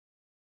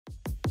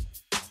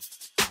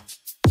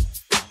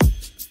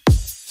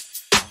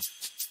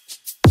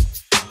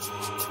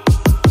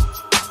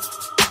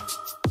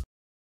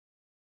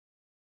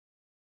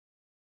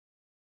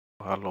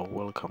Hello,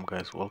 welcome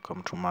guys,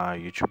 welcome to my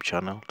YouTube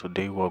channel.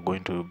 Today I'm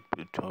going to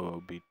be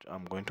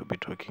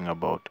talking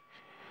about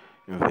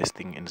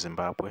investing in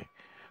Zimbabwe,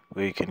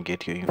 where you can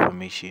get your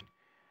information.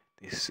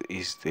 This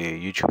is the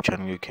YouTube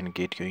channel you can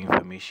get your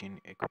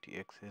information, equity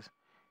access.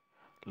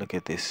 Look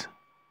at this.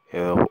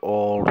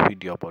 All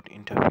video about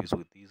interviews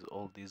with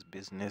all these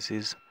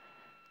businesses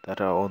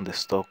that are on the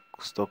stock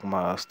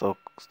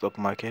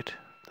market,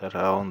 that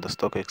are on the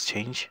stock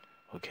exchange.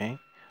 Okay,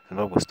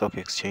 Zimbabwe Stock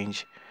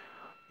Exchange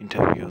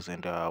interviews,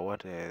 and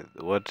what they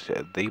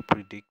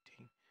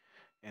predicting,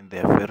 and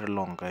they're very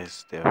long,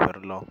 guys. They're very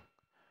long.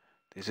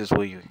 This is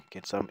where you can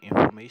get some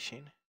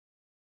information.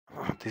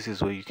 This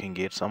is where you can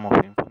get some of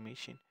the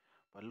information.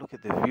 But look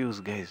at the views,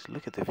 guys.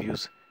 Look at the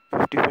views.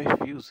 55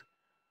 views,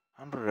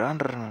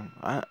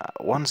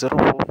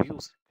 104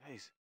 views,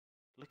 guys.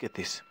 Look at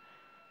this.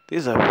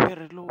 These are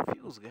very low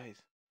views,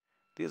 guys.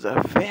 These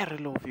are very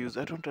low views.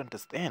 I don't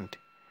understand.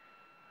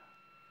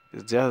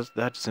 It's just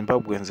that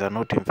Zimbabweans are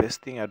not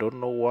investing. I don't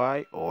know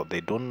why, or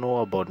they don't know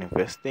about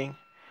investing.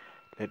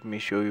 Let me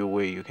show you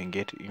where you can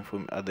get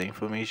other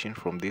information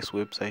from this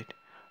website,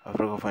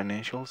 Africa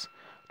Financials.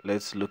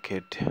 Let's look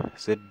at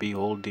ZB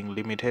Holding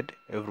Limited.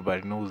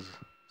 Everybody knows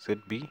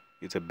ZB.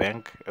 It's a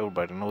bank.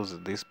 Everybody knows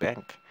this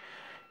bank.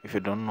 If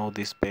you don't know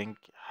this bank,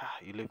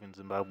 you live in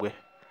Zimbabwe.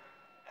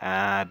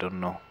 I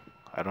don't know.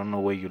 I don't know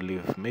where you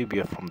live. Maybe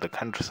you're from the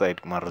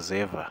countryside,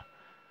 Marzeva.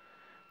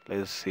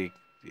 Let's see.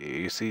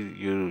 You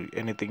see,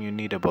 anything you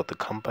need about the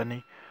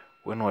company.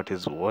 When was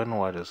it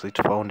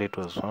founded? It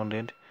was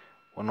founded.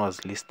 When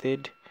was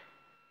listed?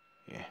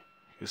 Yeah,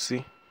 you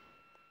see,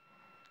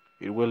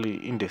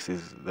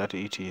 indices that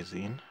it is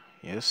in.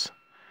 Yes,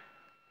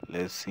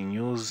 let's see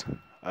news.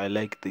 I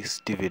like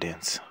this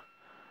dividends.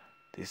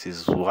 This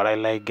is what I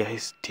like,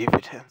 guys.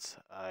 Dividends.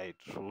 I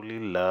truly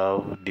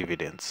love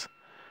dividends.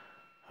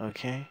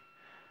 Okay,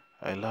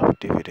 I love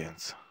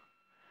dividends.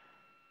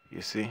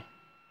 You see,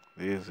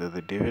 these are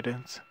the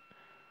dividends.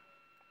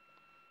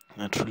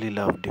 I truly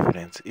love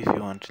dividends. If you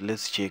want,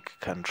 let's check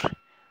country.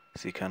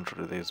 See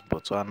country. There's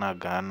Botswana,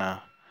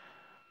 Ghana,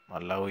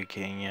 Malawi,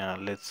 Kenya.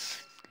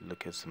 Let's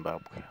look at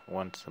Zimbabwe. I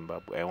want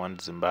Zimbabwe.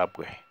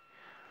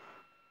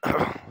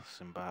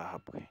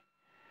 Zimbabwe.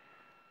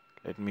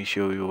 Let me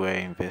show you where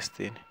I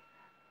invested.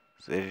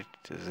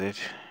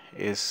 ZSE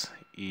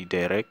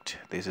Direct.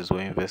 This is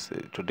where I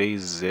invested. Today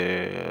is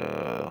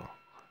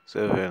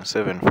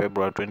 7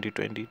 February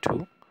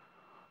 2022.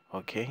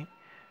 Okay.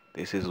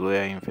 This is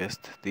where I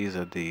invest. These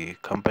are the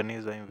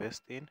companies I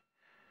invest in.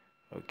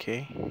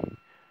 Okay.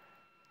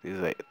 These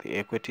are the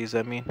equities.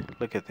 I mean,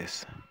 look at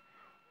this.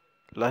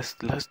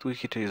 Last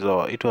week it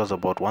was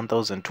about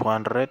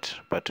 1,200,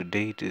 but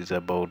today it is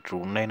about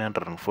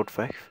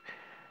 945.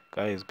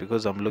 Guys,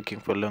 because I'm looking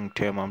for long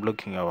term, I'm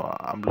looking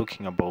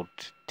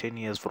about 10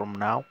 years from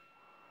now.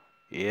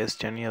 Yes,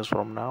 10 years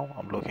from now,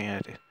 I'm looking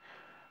at it,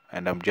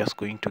 and I'm just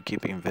going to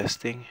keep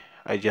investing.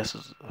 I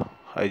just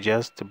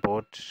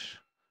bought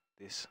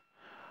this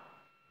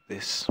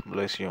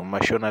bless you,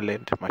 Mashona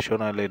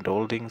Land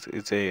Holdings.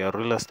 It's a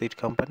real estate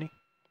company.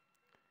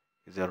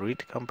 It's a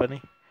REIT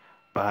company,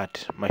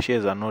 but my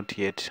shares are not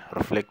yet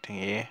reflecting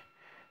here.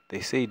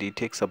 They said it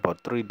takes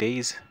about 3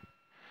 days.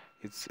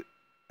 It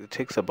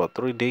takes about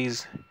 3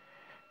 days.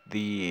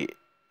 The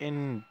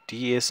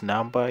NDS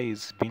number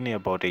is been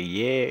about a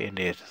year and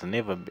it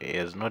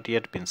has not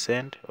yet been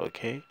sent.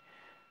 Okay,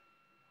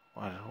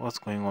 what's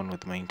going on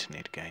with my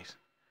internet, guys?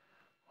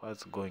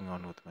 What's going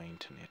on with my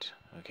internet?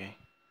 Okay,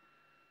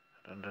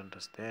 I don't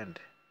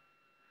understand.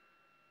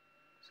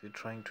 Is he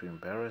trying to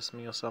embarrass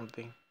me or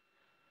something?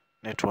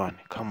 Net one,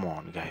 come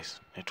on,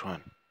 guys. Net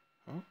one.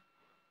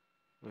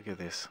 Look at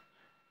this.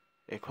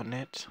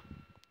 Econet,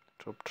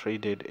 top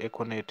traded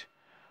Econet,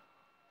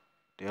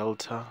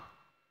 Delta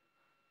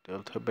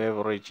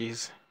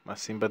Beverages,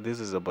 Masimba. This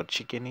is about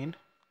chicken in.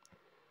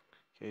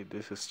 Okay,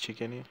 this is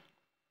chicken in.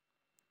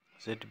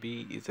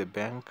 ZB is a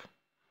bank.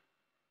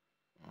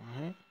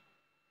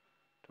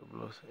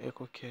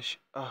 Eco Cash.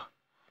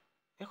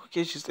 Eco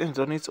Cash stands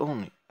on its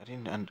own. I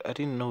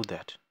didn't know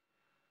that.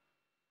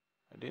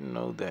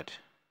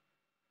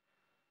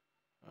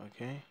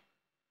 Okay,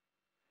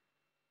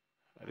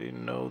 I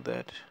didn't know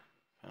that.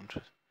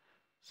 Country,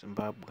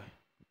 Zimbabwe.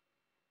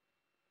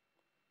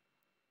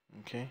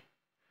 Okay,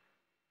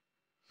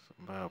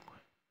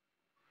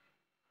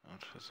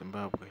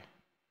 Zimbabwe.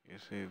 You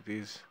see,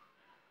 these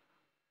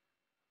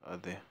are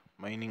the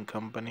mining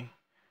company.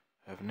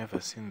 I've never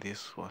seen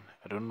this one.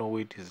 I don't know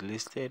where it is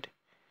listed.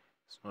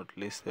 It's not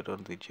listed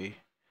on the J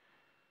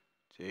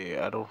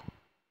Arrow.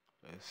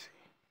 Let's see.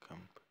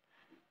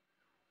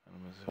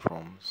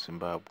 From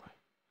Zimbabwe.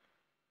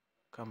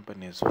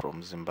 Companies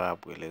from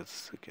Zimbabwe.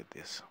 Let's look at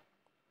this.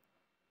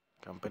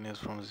 Companies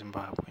from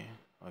Zimbabwe.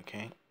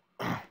 Okay.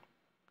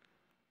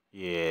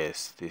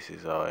 Yes, this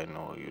is how I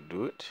know you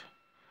do it.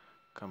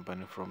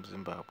 Company from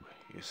Zimbabwe.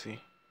 You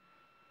see,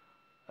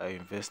 I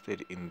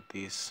invested in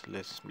this.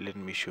 Let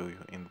me show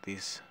you in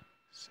this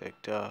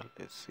sector.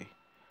 Let's see.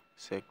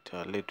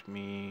 Sector. Let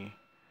me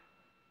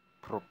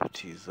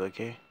properties.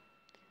 Okay.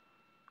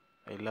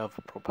 I love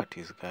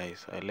properties,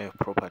 guys. I love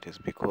properties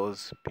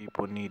because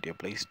people need a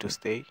place to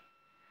stay.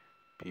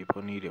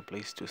 People need a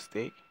place to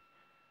stay.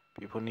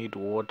 People need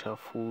water,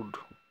 food,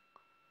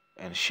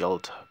 and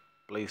shelter.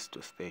 Place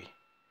to stay.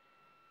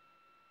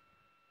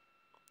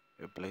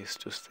 A place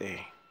to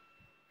stay.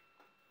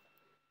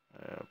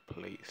 A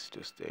place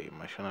to stay.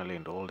 National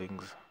Land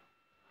Holdings.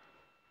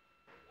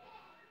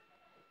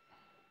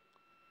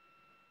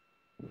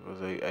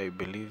 Because I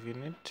believe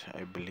in it.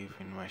 I believe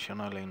in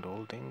National Land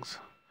Holdings.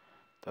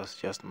 That's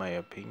just my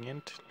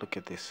opinion. Look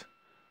at this.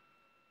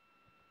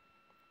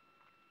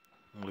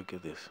 Look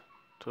at this.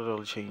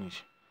 Total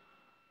change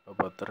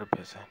about 3%.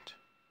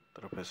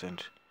 3%.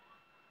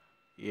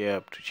 Yeah,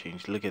 up to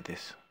change. Look at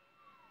this.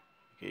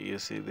 Okay, you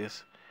see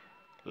this?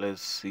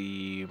 Let's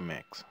see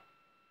max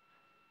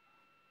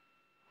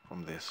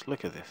from this.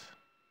 Look at this.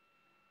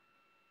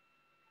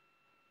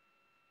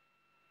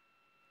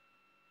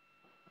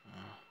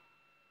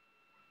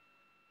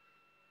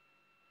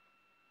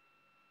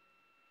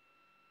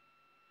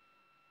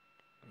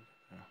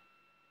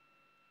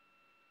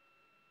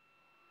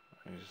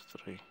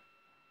 It's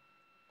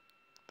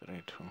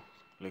 332.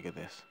 Look at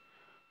this.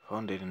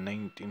 Founded in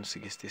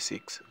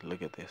 1966.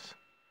 Look at this.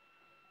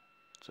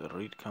 It's a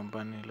REIT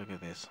company. Look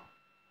at this.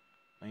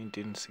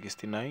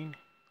 1969.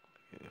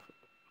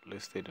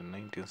 Listed in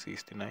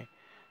 1969.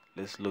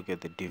 Let's look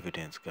at the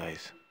dividends,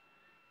 guys.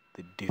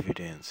 The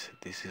dividends.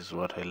 This is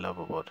what I love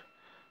about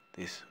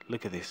this.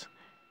 Look at this.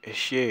 A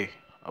share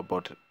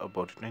about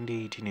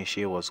 2018. A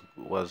share was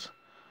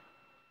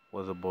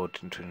about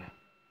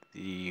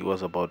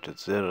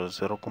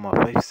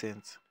 0.5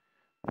 cents.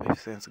 5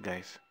 cents,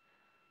 guys.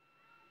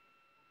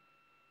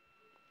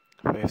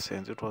 5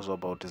 cents. It was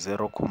about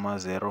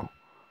 0.05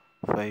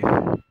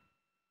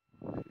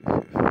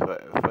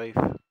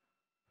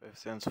 5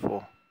 cents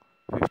for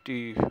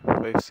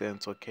 55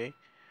 cents. Okay,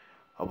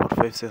 about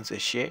 5 cents a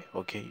share.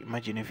 Okay,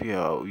 imagine if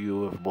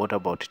you have bought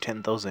about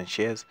 10,000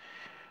 shares.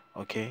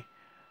 Okay,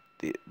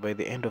 by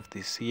the end of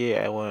this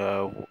year, I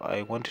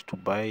wanted to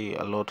buy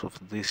a lot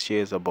of these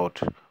shares, about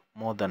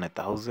more than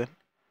 1,000.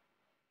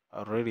 I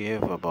already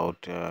have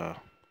about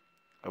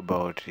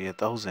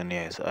 1,000.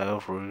 Yes, I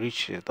have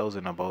reached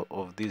 1,000 about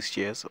of these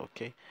shares.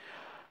 Okay,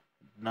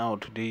 now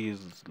today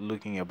is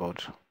looking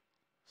about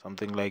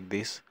something like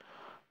this,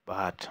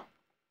 but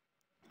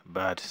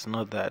it's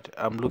not that.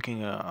 I'm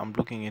looking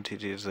at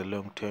it as a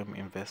long-term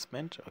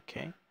investment.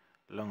 Okay,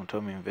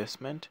 long-term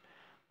investment.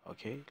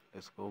 Okay,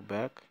 let's go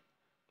back.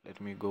 Let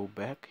me go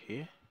back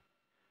here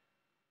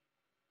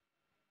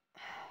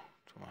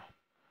to my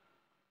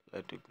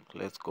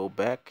let's go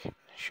back and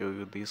show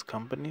you these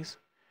companies.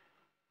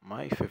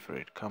 My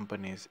favorite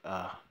companies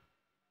are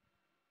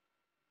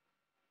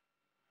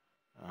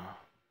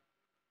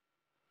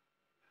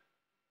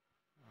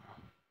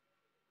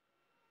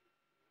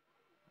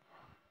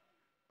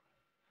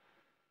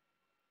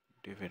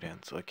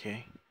dividends.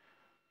 Okay,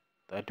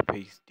 that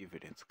pays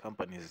dividends.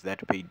 Companies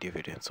that pay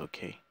dividends.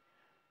 Okay,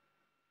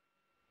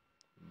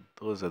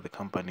 those are the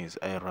companies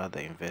I rather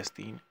invest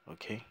in.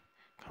 Okay,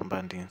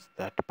 companies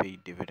that pay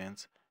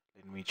dividends.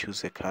 Let me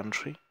choose a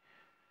country.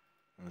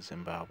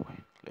 Zimbabwe.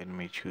 Let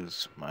me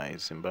choose my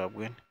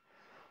Zimbabwean.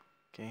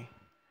 Okay,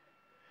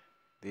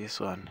 this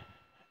one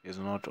is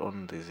not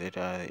on the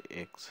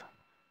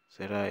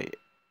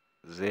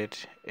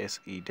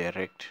ZSE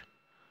Direct.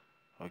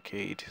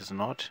 Okay, it is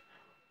not.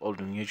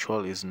 Old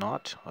Mutual is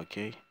not.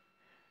 Okay,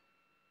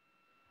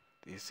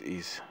 this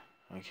is.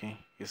 Okay,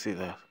 you see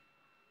that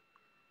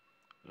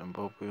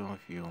Zimbabwe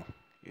view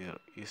here,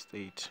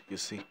 estate. You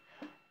see,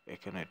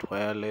 Econet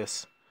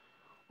Wireless.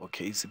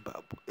 Okay,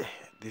 Zimbabwe.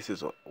 This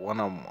is what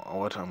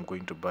I'm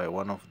going to buy.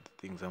 One of the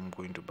things I'm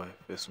going to buy.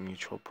 First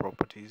Mutual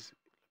Properties.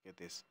 Look at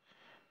this,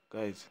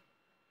 guys.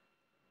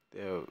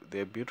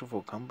 They're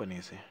beautiful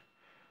companies.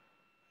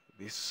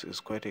 This is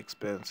quite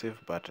expensive,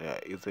 but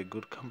it's a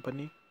good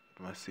company.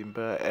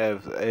 Masimba.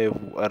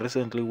 I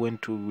recently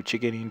went to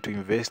Chicken Inn to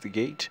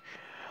investigate.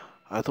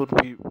 I thought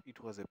it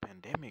was a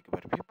pandemic,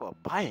 but people are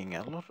buying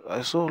a lot.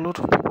 I saw a lot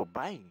of people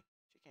buying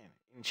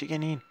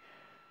Chicken Inn.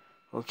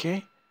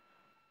 Okay,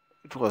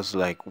 it was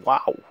like,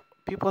 wow,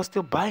 people are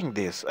still buying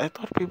this. I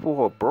thought people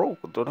were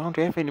broke, they don't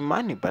have any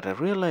money, but I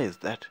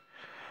realized that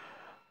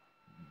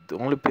the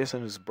only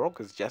person who's broke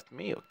is just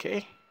me.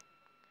 Okay,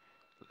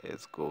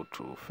 let's go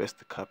to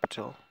First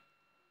Capital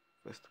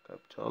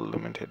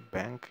Limited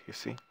Bank. You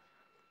see,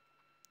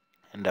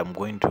 and I'm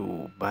going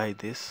to buy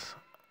this,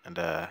 and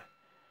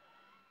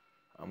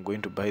I'm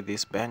going to buy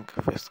this bank,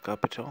 First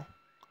Capital,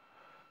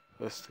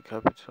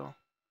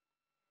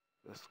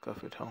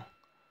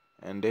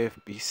 and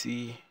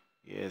FBC.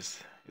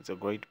 Yes, it's a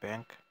great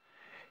bank.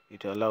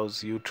 It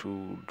allows you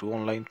to do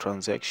online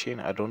transaction.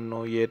 I don't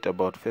know yet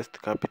about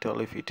First Capital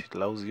if it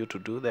allows you to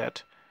do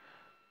that.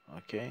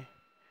 Okay,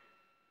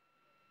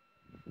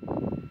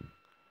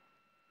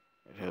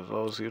 it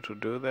allows you to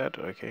do that.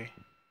 Okay,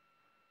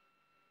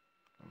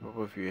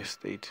 probably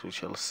estate. We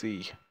shall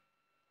see.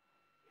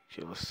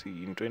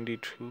 In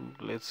 22.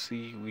 Let's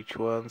see which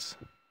ones.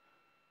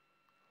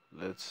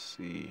 Let's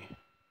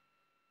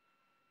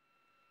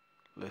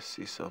Let's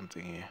see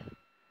something here.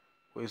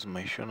 Where's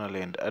my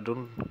Shonaland? I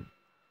don't.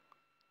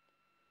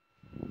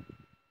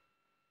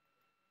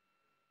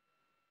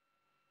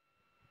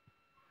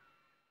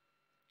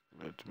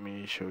 Let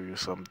me show you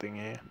something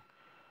here.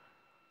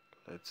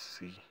 Let's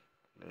see.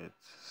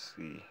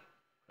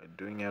 I'm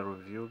doing a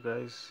review,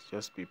 guys.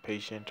 Just be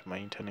patient. My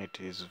internet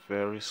is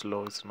very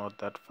slow. It's not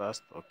that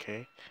fast.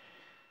 Okay,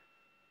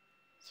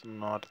 it's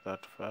not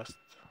that fast.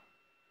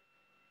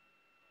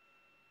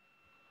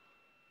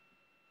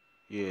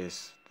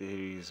 Yes, there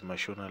is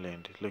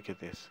Mashonaland. Look at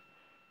this.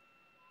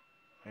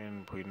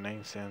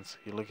 9.9 cents.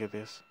 You look at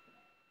this.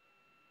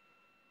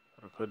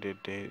 Recorded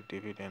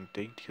dividend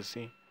date. You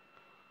see.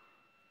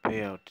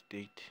 Payout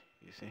date.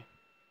 You see.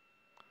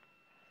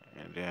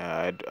 And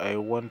I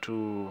want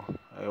to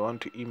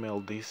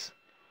email this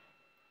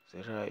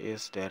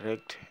ZRS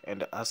Direct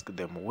and ask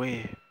them,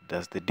 where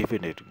does the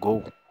dividend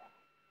go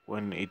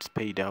when it's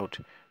paid out,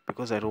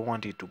 because I don't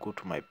want it to go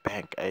to my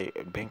bank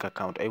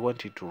account. I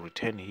want it to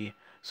return here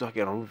so I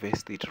can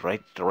reinvest it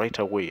right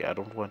away. I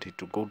don't want it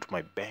to go to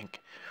my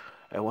bank.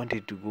 I want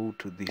it to go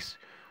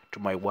to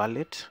my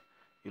wallet.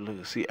 You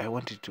look, see, I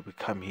want it to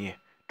become here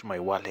to my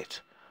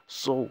wallet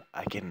so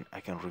I can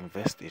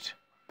reinvest it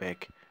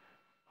back.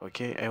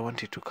 Okay, I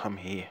want it to come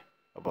here,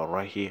 about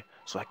right here,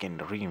 so I can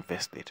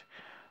reinvest it.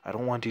 I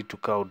don't want it to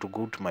go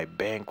to my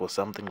bank or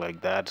something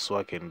like that so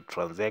I can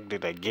transact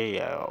it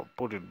again. I'll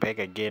put it back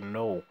again.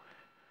 No,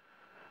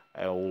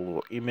 I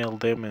will email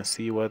them and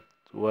see what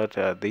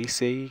they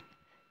say,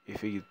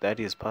 if that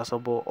is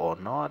possible or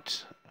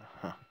not.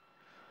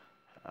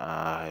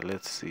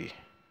 Let's see.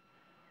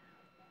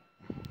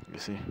 You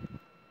see,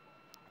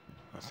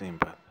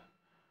 but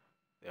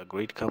they are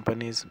great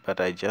companies, but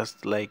I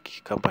just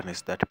like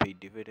companies that pay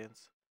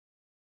dividends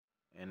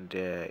and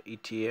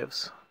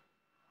ETFs.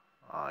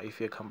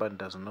 If a company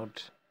does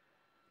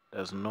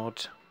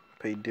not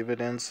pay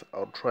dividends,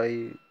 I'll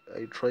try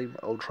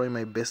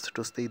my best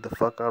to stay the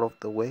fuck out of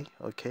the way.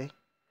 Okay,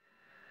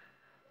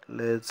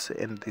 let's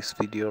end this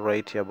video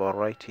right here,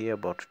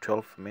 about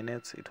 12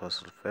 minutes. It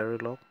was very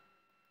long.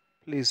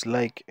 Please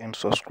like and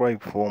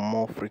subscribe for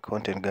more free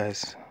content,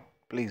 guys.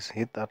 Please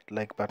hit that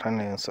like button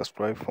and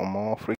subscribe for more free